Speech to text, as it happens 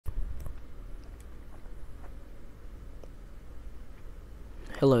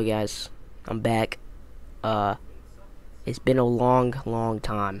Hello guys, I'm back. It's been a long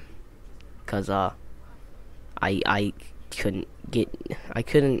time, cause I couldn't get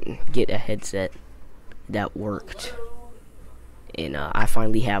a headset that worked, and I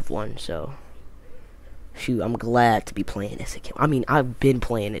finally have one. So shoot, I'm glad to be playing this again. I mean, I've been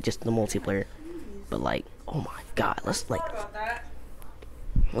playing it, just the multiplayer, but like, oh my god, let's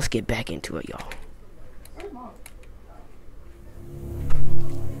get back into it, y'all.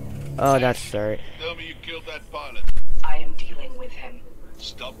 Oh, that's right. Tell me you killed that pilot. I am dealing with him.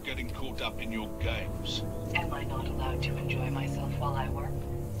 Stop getting caught up in your games. Am I not allowed to enjoy myself while I work?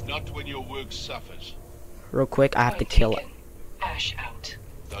 Not when your work suffers. Real quick, I have to kill it. Ash out.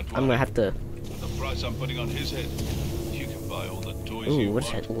 I'm gonna have to. For the price I'm putting on his head, you can buy all the toys Ooh, you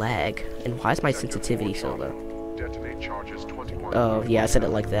what's want. that lag? And why is my sensitivity so low? Detonate charges 21. Oh, yeah, I said it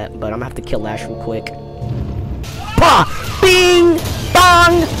like that, but I'm gonna have to kill Ash real quick. Bah! Bing!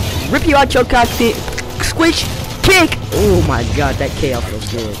 Bong! Rip you out your cockpit. Squish! Kick! Oh my god, that KO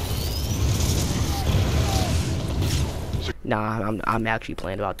feels good. Nah, I'm actually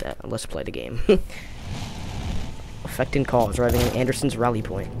playing about that. Let's play the game. Affecting calls, arriving at Anderson's rally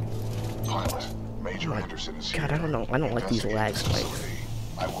point. Pilot, Major Anderson is here. God, I don't like these lag spikes.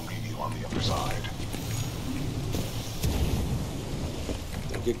 I will meet you on the other side.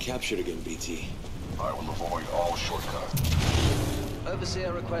 Don't get captured again, BT. I will avoid all shortcuts.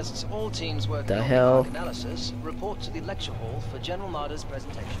 Overseer requests all teams working The on hell? the analysis report to the lecture hall for General Marder's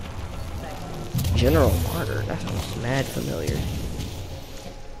presentation. General Marder, that sounds mad familiar.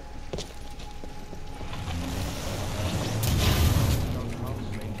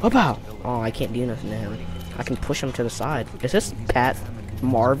 About. Oh, I can't do nothing to him. I can push him to the side. Is this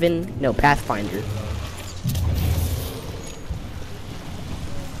Marvin? No, Pathfinder.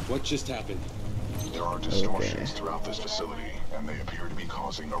 What just happened? There are distortions throughout this facility, and they appear to be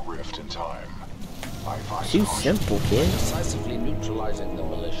causing a rift in time. I advise Too caution. simple, kid. Decisively neutralizing the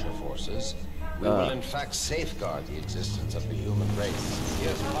militia forces, we will in fact safeguard the existence of the human race.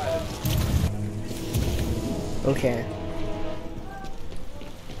 Here's pilot. Okay.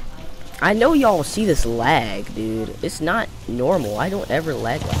 I know y'all see this lag, dude. It's not normal. I don't ever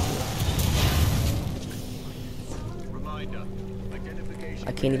lag like this.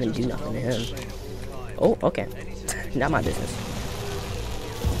 I can't even do nothing to him. Oh, okay. Not my business.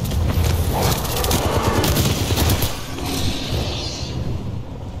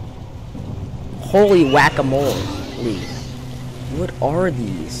 Holy whack-a-mole. What are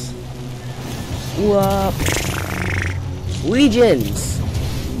these? Whoop. Legions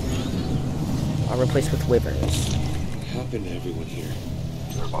are replaced with wyverns. What happened to everyone here?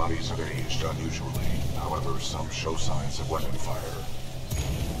 Their bodies have aged unusually. However, some show signs of weapon fire.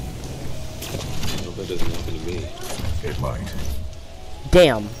 Hope that doesn't happen to me. It might.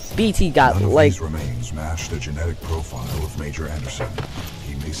 Damn, BT got None of like. these remains match the genetic profile of Major Anderson.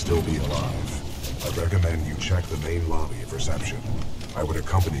 He may still be alive. I recommend you check the main lobby of reception. I would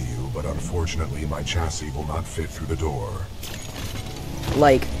accompany you, but unfortunately my chassis will not fit through the door.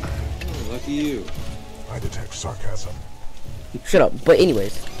 Like, Oh, lucky you. I detect sarcasm. shut up. But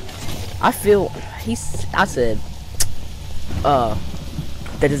anyways, I feel I said,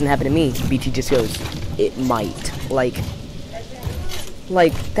 that doesn't happen to me. BT just goes, it might. Like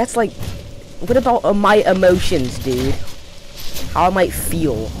that's like, what about my emotions, dude? How I might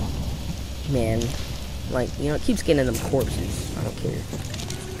feel, man. Like, you know, it keeps getting them corpses. I don't care.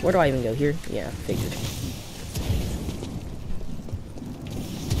 Where do I even go? Here? Yeah, figured.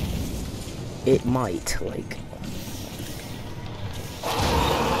 It might, like.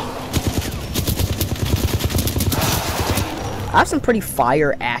 I have some pretty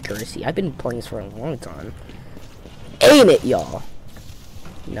fire accuracy. I've been playing this for a long time. Aim it, y'all.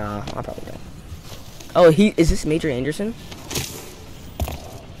 Nah, I probably don't. Oh, is this Major Anderson?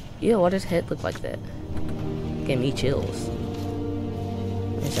 Ew, why does his head look like that? Give me chills.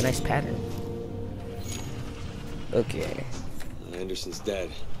 It's a nice pattern. Okay. Anderson's dead.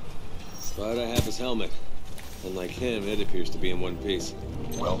 But I have his helmet. Unlike him, it appears to be in one piece.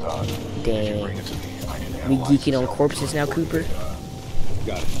 Well done. Damn. Bring it to me. I can We analyze geeking the on cell corpses now, before Cooper?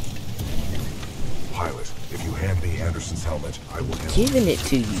 Got it. Pilot, if you hand me Anderson's helmet, I will handle Giving it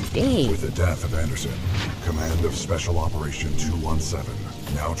to you, dang. With the death of Anderson, command of Special Operation 217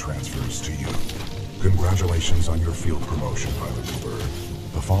 now transfers to you. Congratulations on your field promotion, Pilot Cooper.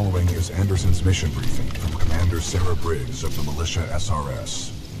 The following is Anderson's mission briefing from Commander Sarah Briggs of the Militia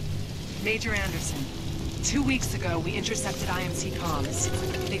SRS. Major Anderson, 2 weeks ago we intercepted IMC comms.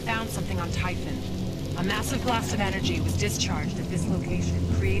 They found something on Typhon. A massive blast of energy was discharged at this location,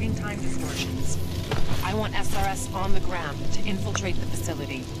 creating time distortions. I want SRS on the ground to infiltrate the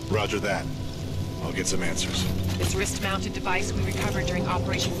facility. Roger that. I'll get some answers. This wrist-mounted device we recovered during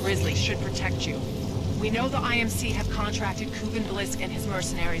Operation Grizzly should protect you. We know the IMC have contracted Kuben Blisk and his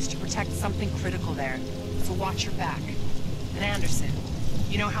mercenaries to protect something critical there, so watch your back. And Anderson,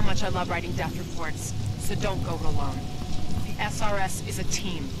 you know how much I love writing death reports, so don't go it alone. The SRS is a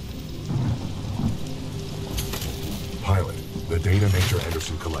team. Pilot, the data Major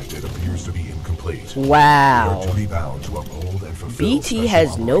Anderson collected appears to be incomplete. Wow. We are duty bound to uphold and fulfill BT Special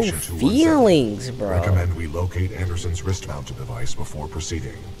has no Operation 217. feelings, bro. Recommend we locate Anderson's wrist-mounted device before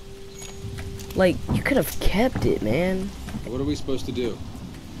proceeding. Like, you could have kept it, man. What are we supposed to do?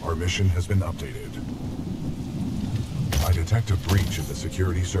 Our mission has been updated. I detect a breach in the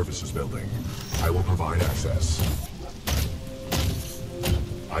Security Services building. I will provide access.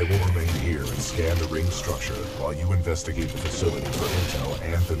 I will remain here and scan the ring structure while you investigate the facility for intel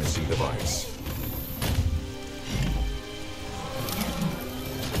and the missing device.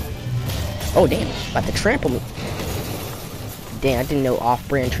 Oh, damn. About to trample me. Damn, I didn't know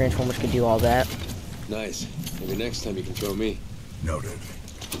off-brand Transformers could do all that. Nice. Maybe next time you can throw me. Noted.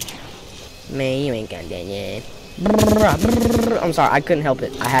 Man, you ain't got that yet. I'm sorry, I couldn't help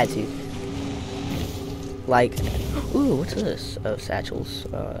it. I had to. Like, ooh, what's this? Oh, satchels.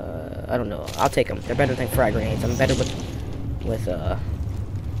 I don't know. I'll take them. They're better than frag grenades. I'm better with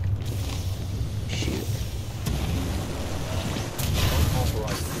shoot.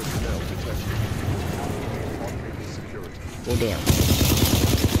 Oh, damn.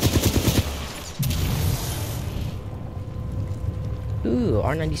 Ooh,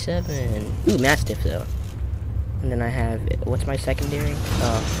 R97. Ooh, Mastiff, though. And then I have, what's my secondary?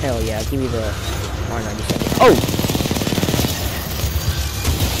 Oh, hell yeah, give me the R97. Oh!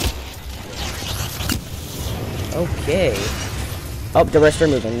 Okay. Oh, the rest are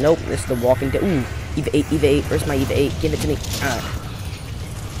moving. Nope, this is the Walking Dead. Ooh, EVA 8, EVA 8. Where's my EVA 8? Give it to me. Alright.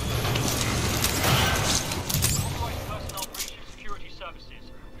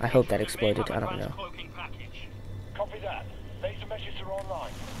 I hope that exploded. I don't know. Copy that. Laser messages are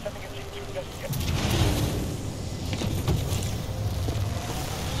online. Sending a team to investigate.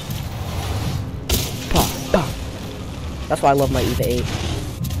 Pop, pop. That's why I love my EVA 8.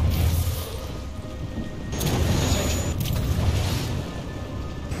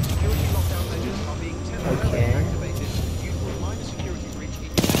 Okay.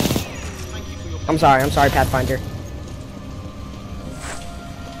 I'm sorry, Pathfinder.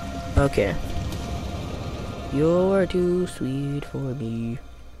 Okay. You're too sweet for me.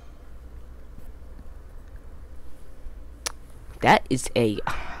 That is a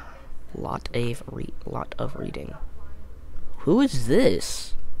lot of reading. Who is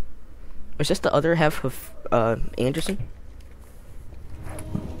this? Is this the other half of Anderson?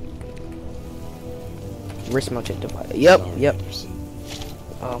 Wrist mounted device. Yep, yep.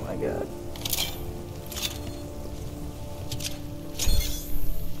 Oh my god.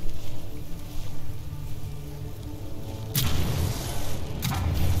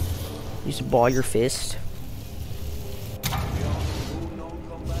 You just ball your fist.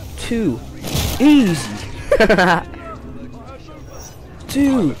 2. Easy.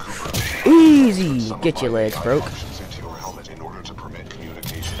 2. Easy. Get your legs broke.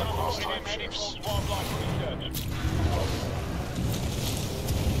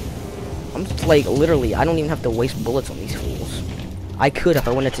 I'm just like, literally, I don't even have to waste bullets on these fools. I could if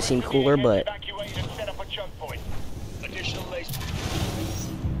I wanted to seem cooler, but...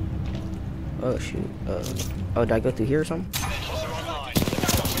 Oh shoot, oh, did I go through here or something?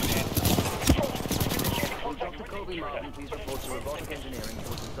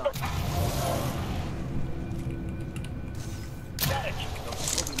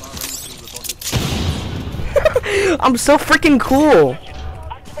 I'm so freaking cool!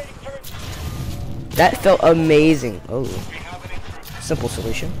 That felt amazing. Oh. Simple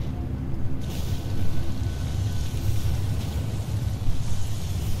solution.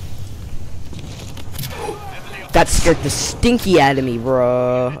 That scared the stinky out of me,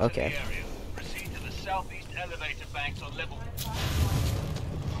 bro. Okay.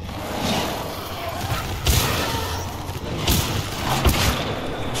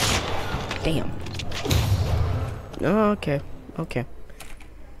 Damn. Oh, okay. Okay.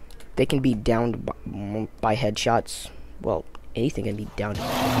 They can be downed by headshots. Well, anything can be downed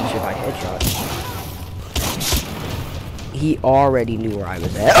easier by headshots. He already knew where I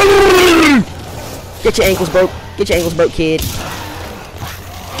was at. Get your ankles broke. Get your ankles broke, kid.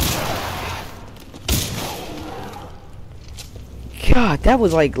 God, that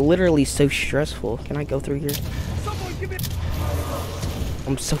was like literally so stressful. Can I go through here?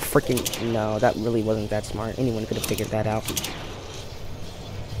 I'm so freaking... No, that really wasn't that smart. Anyone could have figured that out.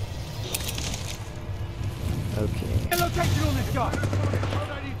 Okay. Location on this guy.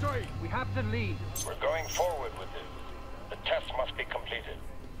 We have the lead. We're going forward with it. The test must be completed.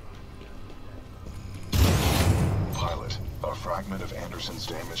 Pilot, a fragment of Anderson's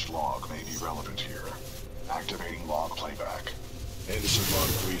damaged log may be relevant here. Activating log playback. Anderson log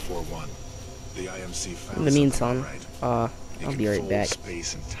 341. The IMC found In the meantime, right. I'll be right back.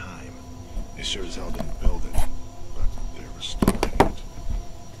 Space and time. They sure as hell didn't build it, but they're restoring it.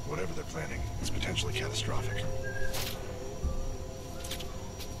 Whatever they're planning, it's potentially catastrophic.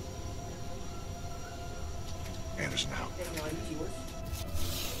 Anderson out.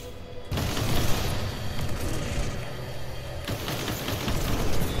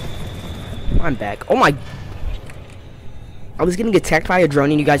 I'm back. Oh my... I was getting attacked by a drone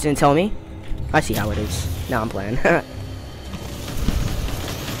and you guys didn't tell me? I see how it is. Now I'm playing.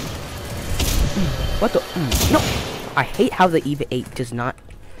 What the... No! I hate how the EVA 8 does not...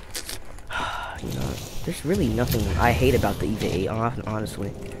 You know, there's really nothing I hate about the EVA 8, honestly.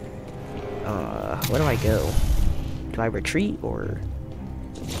 Where do I go? Do I retreat, or...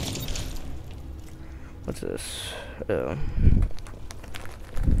 What's this?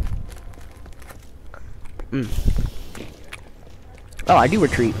 Oh, I do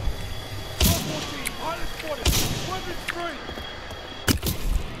retreat.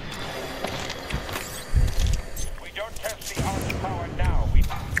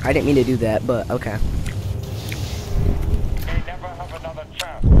 I didn't mean to do that, but okay.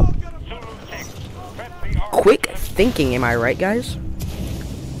 Quick thinking, am I right, guys?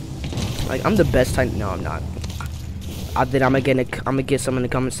 Like, I'm the best time. No, I'm not. Then I'm gonna get someone in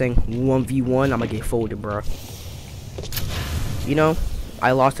the comments saying 1v1. I'm gonna get folded, bro. You know,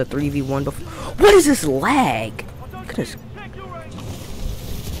 I lost a 3v1 before. What is this lag? Goodness.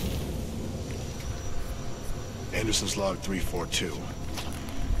 Anderson's log 342.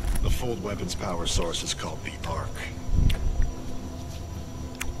 The fold weapon's power source is called the Arc.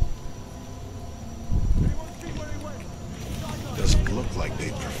 Doesn't look like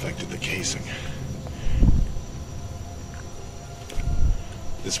they've perfected the casing.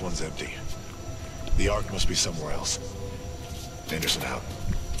 This one's empty. The Arc must be somewhere else. Anderson out.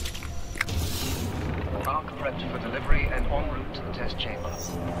 Arc prepped for delivery and en route to the test chamber.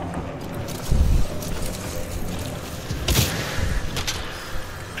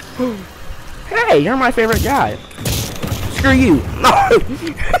 Hey, you're my favorite guy. Screw you.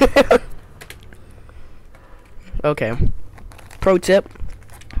 Okay. Pro tip.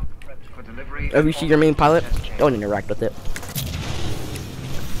 If you see your main pilot, don't interact with it.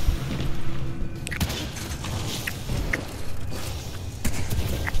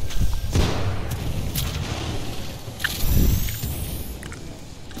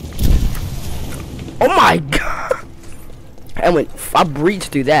 Oh my god! I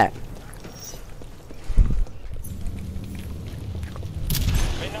breached through that.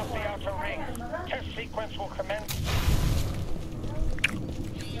 Clean up the outer ring. Test sequence will commence.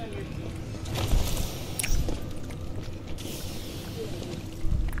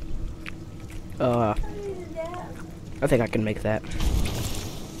 I think I can make that.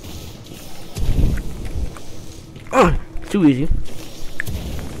 Too easy.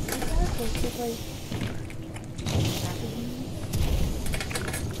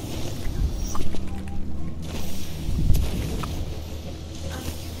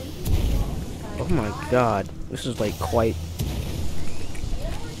 Oh my god, this is like quite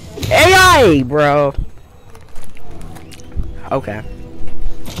AI, bro. Okay.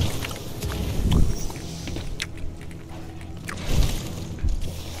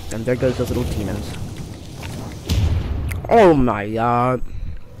 And there goes those little demons. Oh my god.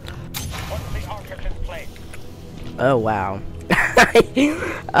 Oh wow.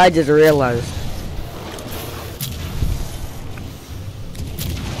 I just realized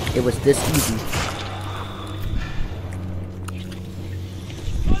it was this easy.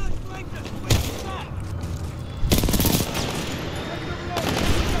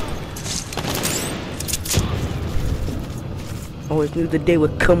 Always knew the day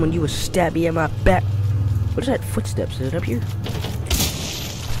would come when you would stab me in my back. What is that? Footsteps? Is it up here?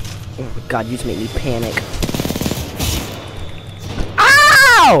 Oh my god, you just made me panic.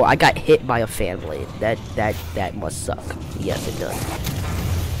 Ow! I got hit by a fan blade. That must suck. Yes, it does.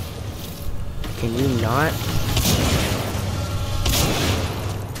 Can you not?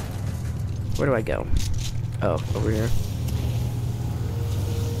 Where do I go? Oh, over here.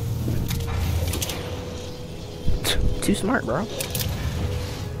 Too smart, bro.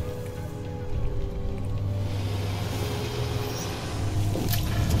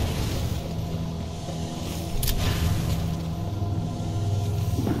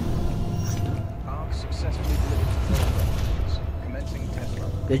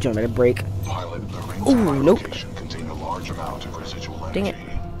 This joint better break. Pilot, the rings Ooh, in my nope. location contain a large amount of residual Dang energy.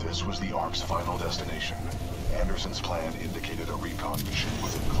 it. This was the Ark's final destination. Anderson's plan indicated a recon mission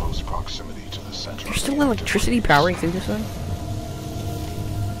within close proximity to the center. There's still electricity powering through this one?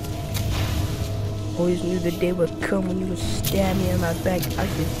 Always knew the day would come when you would stab me in my back. I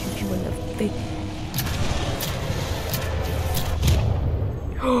could shoot you in the face.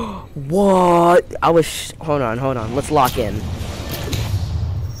 What? I was. Hold on. Let's lock in.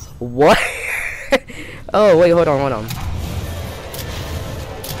 What? Oh, wait, hold on.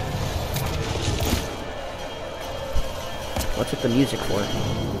 What's with the music for?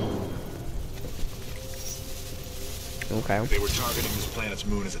 Okay. They were targeting this planet's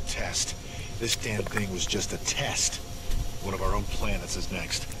moon as a test. This damn thing was just a test. One of our own planets is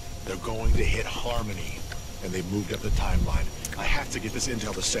next. They're going to hit Harmony, and they've moved up the timeline. I have to get this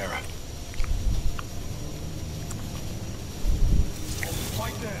intel to Sarah.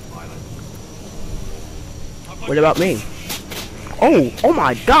 Right there, pilot. What about me? Oh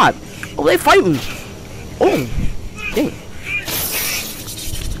my god! Oh, they fighting! Oh! Dang.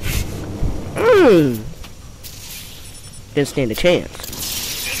 Didn't stand a chance.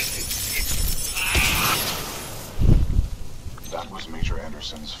 That was Major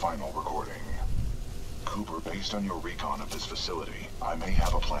Anderson's final recording. Cooper, based on your recon of this facility, I may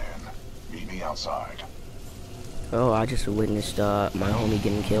have a plan. Meet me outside. Oh, I just witnessed my homie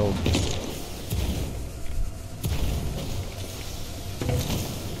getting killed.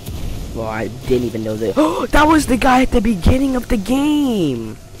 Well, I didn't even know that. Oh, that was the guy at the beginning of the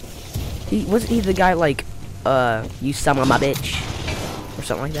game. Wasn't he the guy like, you son of my bitch, or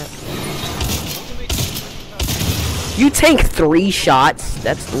something like that? You tank 3 shots?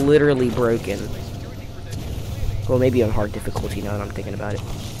 That's literally broken. Well, maybe on hard difficulty now that I'm thinking about it.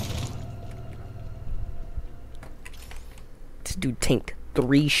 This dude tanked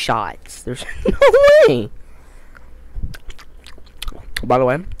 3 shots. There's no way. By the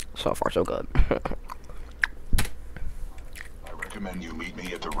way, so far so good. I recommend you meet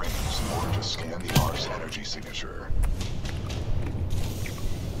me at the rings in order to scan the Ark's energy signature.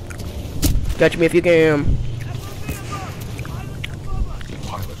 Catch me if you can.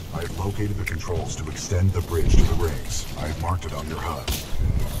 Pilot, I have located the controls to extend the bridge to the rings. I have marked it on your HUD.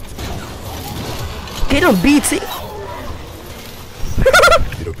 Get him, BT!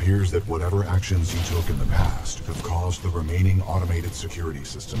 It appears that whatever actions you took in the past have caused the remaining automated security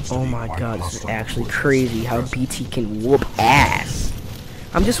systems to Oh be my quite god, this is hostile actually towards crazy how present. BT can whoop ass.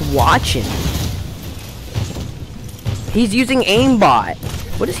 I'm just watching. He's using aimbot.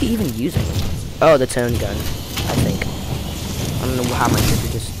 What is he even using? Oh, the tone gun, I think. I don't know how my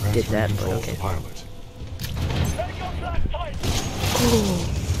character just did that, but okay. Pilot.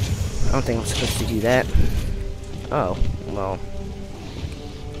 I don't think I'm supposed to do that. Oh, well.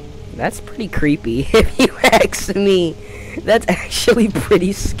 That's pretty creepy, if you ask me. That's actually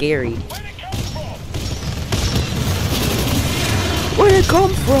pretty scary. Where'd it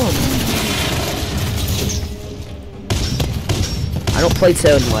come from? I don't play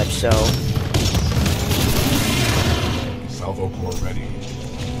Toad much, so... Salvo core ready.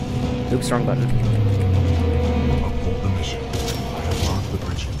 Oops, wrong button. Uphold the mission. I have marked the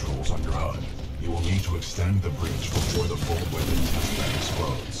bridge controls on your HUD. You will need to extend the bridge before the full weapon test bed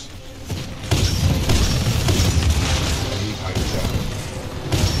explodes. Ready, tighten down.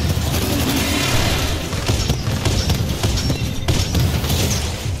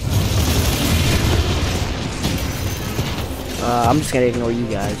 I'm just gonna ignore you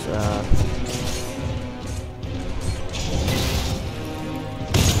guys.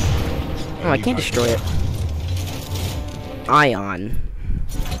 Oh, I can't destroy it. Ion.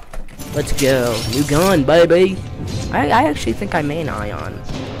 Let's go. New gun, baby. I actually think I main Ion.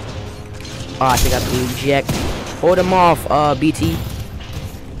 Oh, I think I have to reject. Hold him off, BT.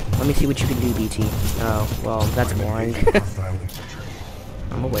 Let me see what you can do, BT. Oh, well, that's boring.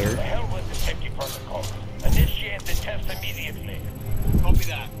 I'm aware. The hell with the safety protocol. Initiate the test immediately. Copy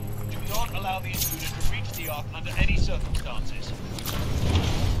that. Do not allow the intruder to reach the Ark under any circumstances.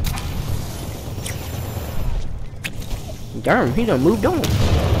 Darn, he done moved on. The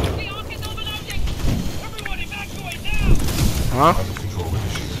Ark is overloading! Everyone evacuate now! Huh?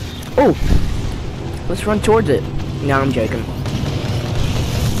 Oh! Let's run towards it. No, I'm joking.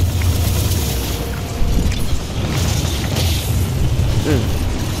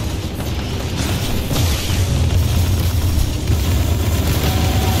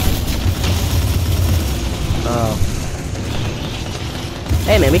 Oh.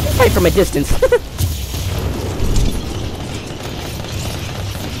 Hey man, we can fight from a distance.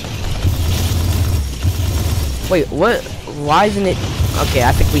 Wait, what? Why isn't it... Okay,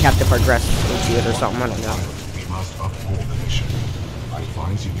 I think we have to progress into it or something. I don't know. We must uphold the mission. I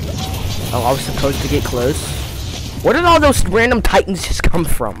advise you get close. Oh, I was supposed to get close. Where did all those random titans just come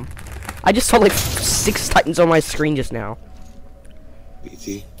from? I just saw like 6 titans on my screen just now.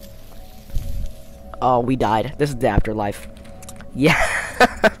 BT? Oh, we died. This is the afterlife. Yeah.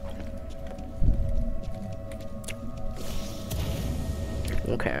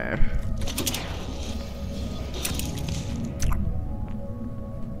 Okay.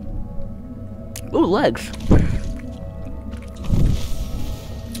 Ooh, legs.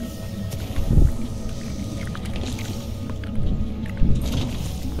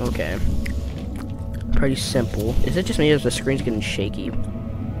 Okay. Pretty simple. Is it just me or is the screen's getting shaky?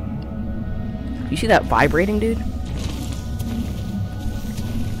 You see that vibrating, dude?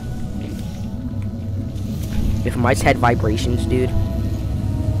 If mice had vibrations, dude.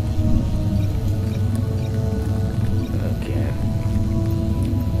 Okay.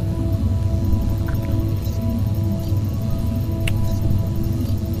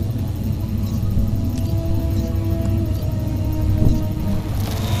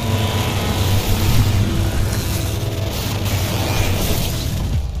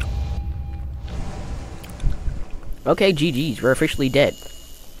 Okay, GG's. We're officially dead.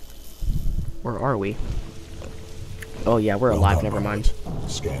 Where are we? Oh yeah, we're alive. Never mind.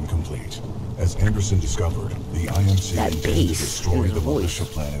 Scan complete. As Anderson discovered, the IMC That intend to bass destroy in the his voice. militia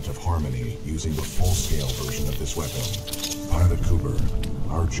planet of Harmony using the full-scale version of this weapon. Pilot Cooper,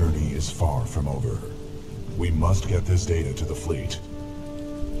 our journey is far from over. We must get this data to the fleet.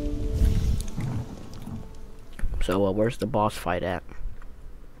 So, where's the boss fight at?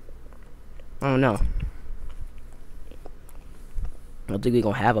 Oh no. I don't think we're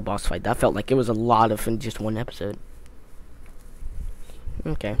gonna have a boss fight. That felt like it was a lot of in just one episode.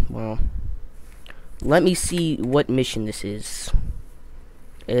 Okay, well. Let me see what mission this is.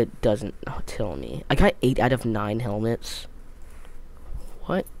 It doesn't tell me. I got 8 out of 9 helmets.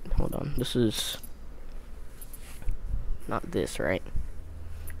 What? Hold on. This is... not this, right?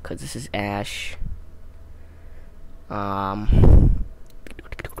 Because this is Ash. And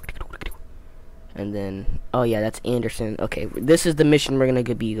then... oh yeah, that's Anderson. Okay, this is the mission we're gonna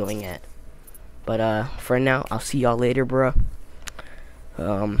be going at. But, for now, I'll see y'all later, bruh.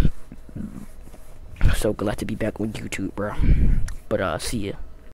 So glad to be back on YouTube, bro. But see ya.